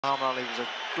Muhammad Ali was a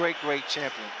great, great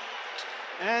champion.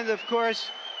 And of course,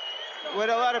 what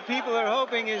a lot of people are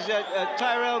hoping is that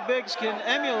Tyrell Biggs can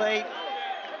emulate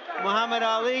Muhammad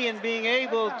Ali in being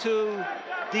able to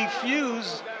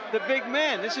defuse the big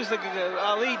man. This is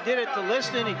Ali did it to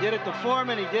Liston, he did it to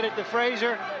Foreman, he did it to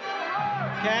Frazier.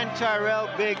 Can Tyrell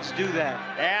Biggs do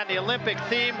that? And the Olympic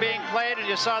theme being played, and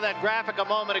you saw that graphic a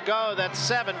moment ago that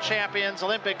 7 champions,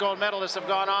 Olympic gold medalists, have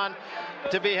gone on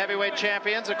to be heavyweight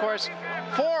champions. Of course,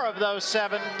 4 of those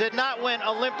 7 did not win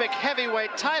Olympic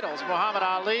heavyweight titles. Muhammad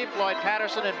Ali, Floyd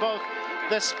Patterson, and both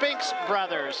the Spinks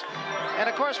brothers. And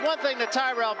of course, one thing that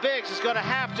Tyrell Biggs is going to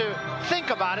have to think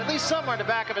about, at least somewhere in the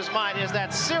back of his mind, is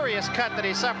that serious cut that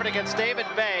he suffered against David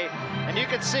Bay. And you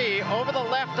can see over the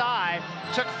left eye,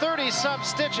 took 30-some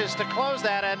stitches to close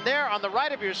that. And there on the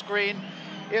right of your screen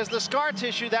is the scar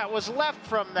tissue that was left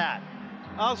from that.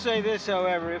 I'll say this,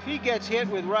 however, if he gets hit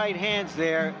with right hands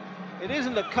there, it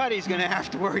isn't the cut he's going to have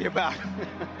to worry about.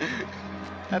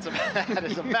 That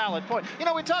is a valid point. You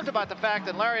know, we talked about the fact,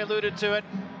 and Larry alluded to it,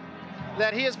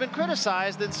 that he has been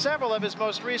criticized in several of his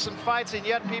most recent fights, and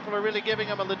yet people are really giving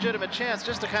him a legitimate chance.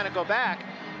 Just to kind of go back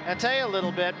and tell you a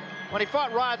little bit, when he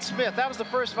fought Rod Smith, that was the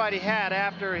first fight he had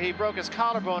after he broke his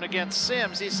collarbone against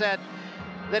Sims. He said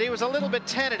that he was a little bit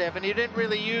tentative and he didn't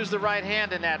really use the right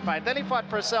hand in that fight. Then he fought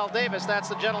Purcell Davis, that's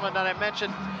the gentleman that I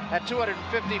mentioned at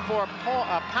 254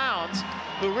 pounds,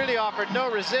 who really offered no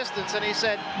resistance, and he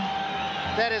said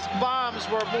that his bombs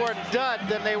were more dud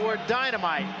than they were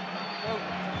dynamite. Well,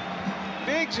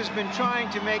 Biggs has been trying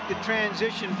to make the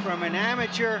transition from an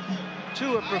amateur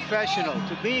to a professional,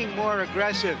 to being more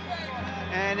aggressive.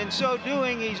 And in so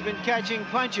doing, he's been catching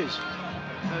punches.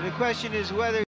 The question is whether